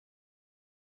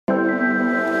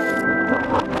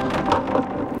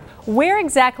Where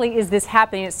exactly is this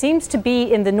happening? It seems to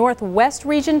be in the Northwest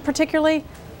region particularly.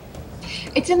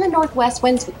 It's in the Northwest,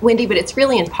 Wendy, but it's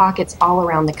really in pockets all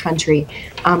around the country.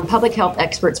 Public health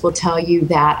experts will tell you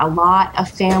that a lot of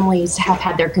families have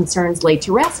had their concerns laid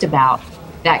to rest about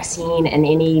vaccine and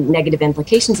any negative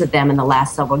implications of them in the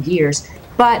last several years.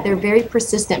 But there are very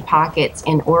persistent pockets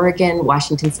in Oregon,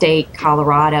 Washington State,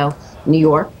 Colorado, New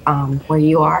York, where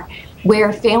you are,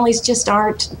 where families just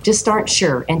aren't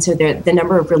sure. And so the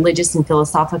number of religious and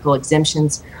philosophical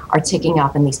exemptions are ticking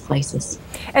up in these places.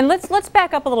 And let's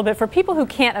back up a little bit for people who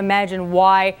can't imagine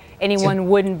why anyone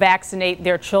wouldn't vaccinate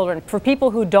their children. For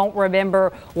people who don't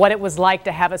remember what it was like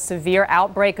to have a severe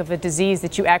outbreak of a disease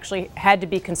that you actually had to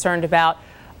be concerned about,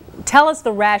 tell us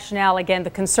the rationale, again, the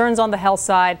concerns on the health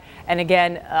side, and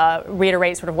again,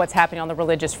 reiterate sort of what's happening on the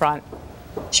religious front.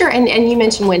 Sure, and you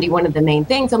mentioned, Wendy, one of the main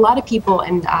things. A lot of people,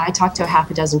 and I talked to a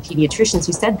half a dozen pediatricians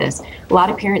who said this, a lot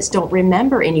of parents don't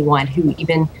remember anyone who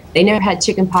they never had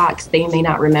chicken pox, they may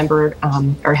not remember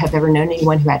or have ever known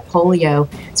anyone who had polio.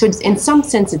 So in some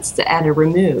sense, it's at a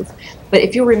remove. But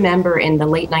if you remember in the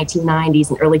late 1990s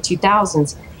and early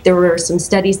 2000s, there were some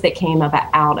studies that came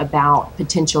out about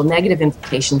potential negative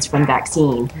implications from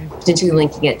vaccine, potentially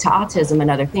linking it to autism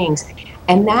and other things.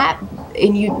 And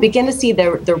you begin to see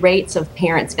the rates of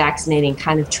parents vaccinating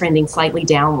kind of trending slightly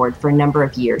downward for a number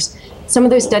of years. Some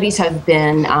of those studies have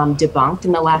been debunked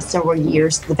in the last several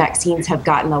years. The vaccines have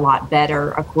gotten a lot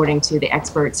better, according to the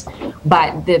experts,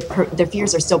 but the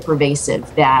fears are still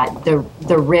pervasive that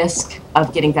the risk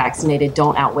of getting vaccinated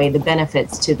don't outweigh the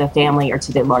benefits to the family or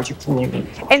to the larger community.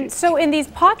 And so in these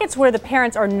pockets where the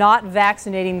parents are not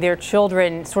vaccinating their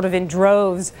children sort of in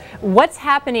droves, what's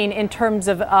happening in terms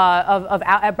of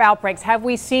outbreaks? Have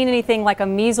we seen anything like a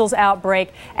measles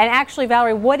outbreak? And actually,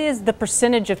 Valerie, what is the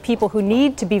percentage of people who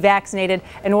need to be vaccinated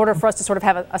in order for us to sort of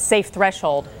have a safe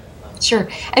threshold? Sure.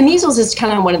 And measles is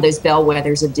kind of one of those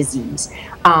bellwethers of disease.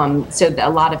 So a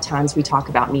lot of times we talk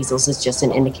about measles as just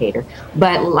an indicator.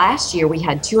 But last year we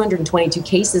had 222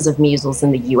 cases of measles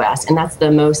in the U.S., and that's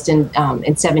the most in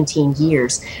 17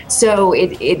 years. So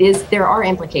there are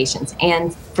implications.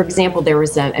 And for example, there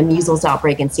was a measles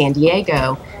outbreak in San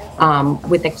Diego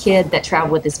with a kid that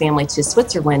traveled with his family to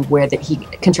Switzerland where he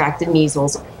contracted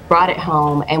measles, brought it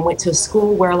home, and went to a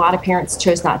school where a lot of parents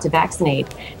chose not to vaccinate.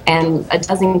 And a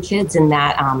dozen kids in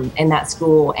that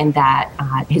school and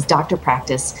his doctor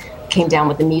practice came down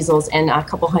with the measles, and a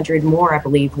couple hundred more, I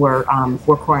believe, were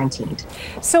quarantined.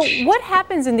 So what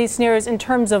happens in these scenarios in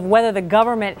terms of whether the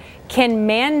government can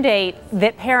mandate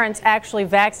that parents actually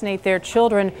vaccinate their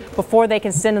children before they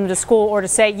can send them to school, or to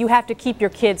say you have to keep your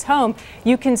kids home?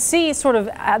 You can see sort of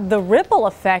the ripple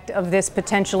effect of this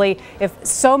potentially. If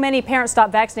so many parents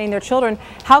stop vaccinating their children,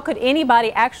 how could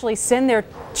anybody actually send their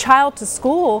child to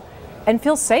school and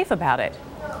feel safe about it?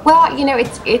 Well, you know,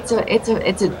 it's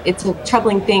a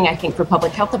troubling thing, I think, for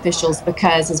public health officials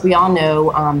because, as we all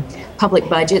know, public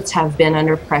budgets have been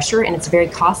under pressure, and it's a very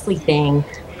costly thing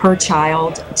per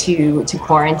child to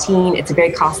quarantine. It's a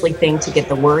very costly thing to get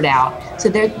the word out. So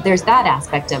there's that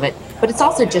aspect of it, but it's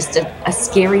also just a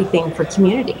scary thing for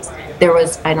communities. There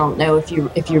was, I don't know if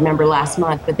you remember last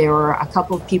month, but there were a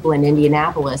couple of people in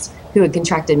Indianapolis who had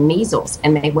contracted measles,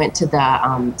 and they went to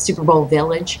the Super Bowl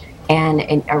Village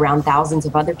and around thousands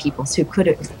of other people who could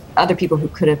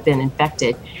have been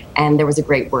infected, and there was a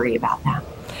great worry about that.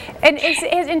 And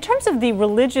in terms of the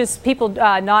religious people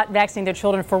not vaccinating their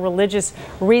children for religious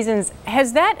reasons,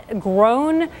 has that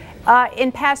grown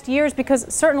in past years? Because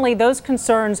certainly those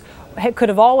concerns could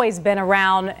have always been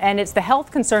around, and it's the health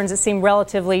concerns that seem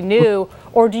relatively new.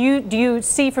 Or do you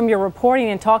see from your reporting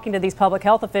and talking to these public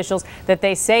health officials that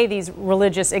they say these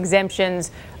religious exemptions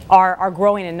are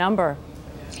growing in number?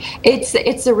 It's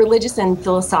the religious and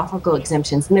philosophical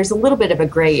exemptions, and there's a little bit of a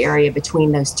gray area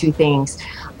between those two things.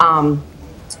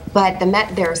 But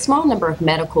there are a small number of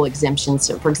medical exemptions.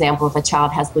 So, for example, if a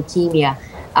child has leukemia,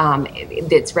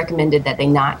 it's recommended that they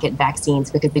not get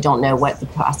vaccines because they don't know what the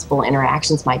possible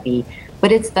interactions might be.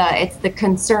 But it's the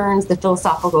concerns, the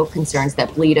philosophical concerns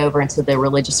that bleed over into the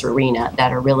religious arena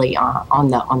that are really on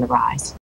the rise.